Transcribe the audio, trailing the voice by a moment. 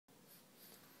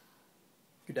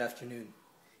Good afternoon.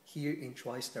 Here in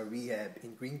TriStar Rehab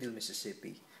in Greenville,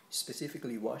 Mississippi,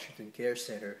 specifically Washington Care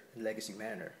Center and Legacy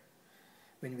Manor,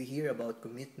 when we hear about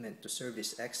commitment to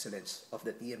service excellence of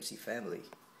the TMC family,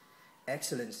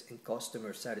 excellence in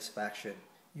customer satisfaction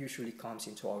usually comes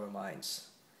into our minds.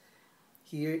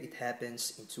 Here it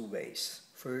happens in two ways.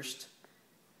 First,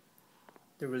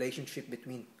 the relationship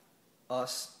between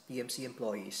us TMC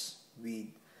employees with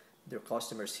their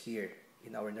customers here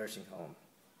in our nursing home.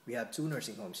 We have two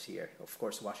nursing homes here, of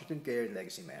course, Washington Care and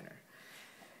Legacy Manor.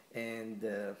 And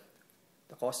the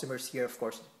customers here, of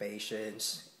course, the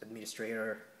patients,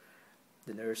 administrator,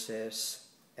 the nurses,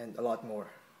 and a lot more.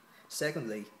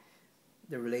 Secondly,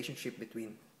 the relationship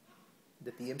between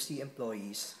the TMC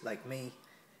employees, like me,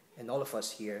 and all of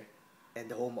us here, and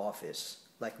the home office,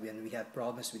 like when we have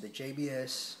problems with the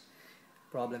JBS,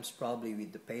 problems probably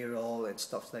with the payroll and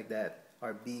stuff like that,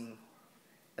 are being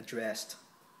addressed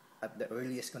at the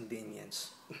earliest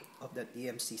convenience of the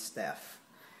TMC staff.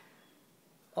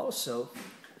 Also,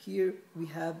 here we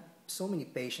have so many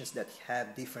patients that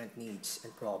have different needs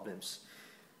and problems.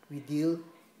 We deal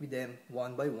with them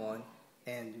one by one,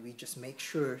 and we just make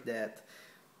sure that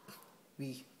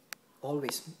we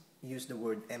always use the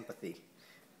word empathy.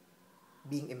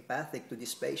 Being empathic to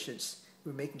these patients,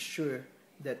 we're making sure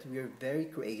that we're very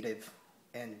creative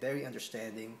and very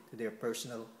understanding to their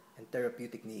personal and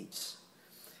therapeutic needs.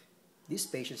 These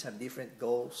patients have different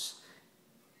goals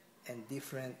and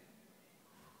different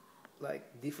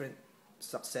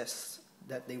success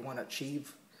that they want to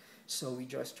achieve. So we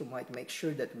just might make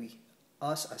sure that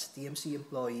us as TMC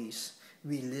employees,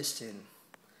 we listen.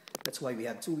 That's why we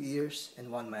have 2 ears and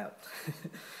 1 mouth.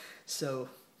 So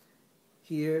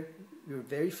here, we're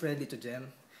very friendly to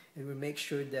them, and we make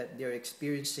sure that they're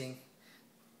experiencing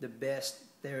the best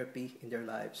therapy in their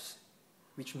lives,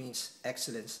 which means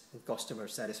excellence and customer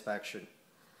satisfaction.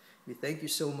 We thank you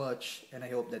so much, and I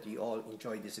hope that you all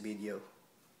enjoyed this video.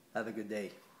 Have a good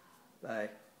day. Bye.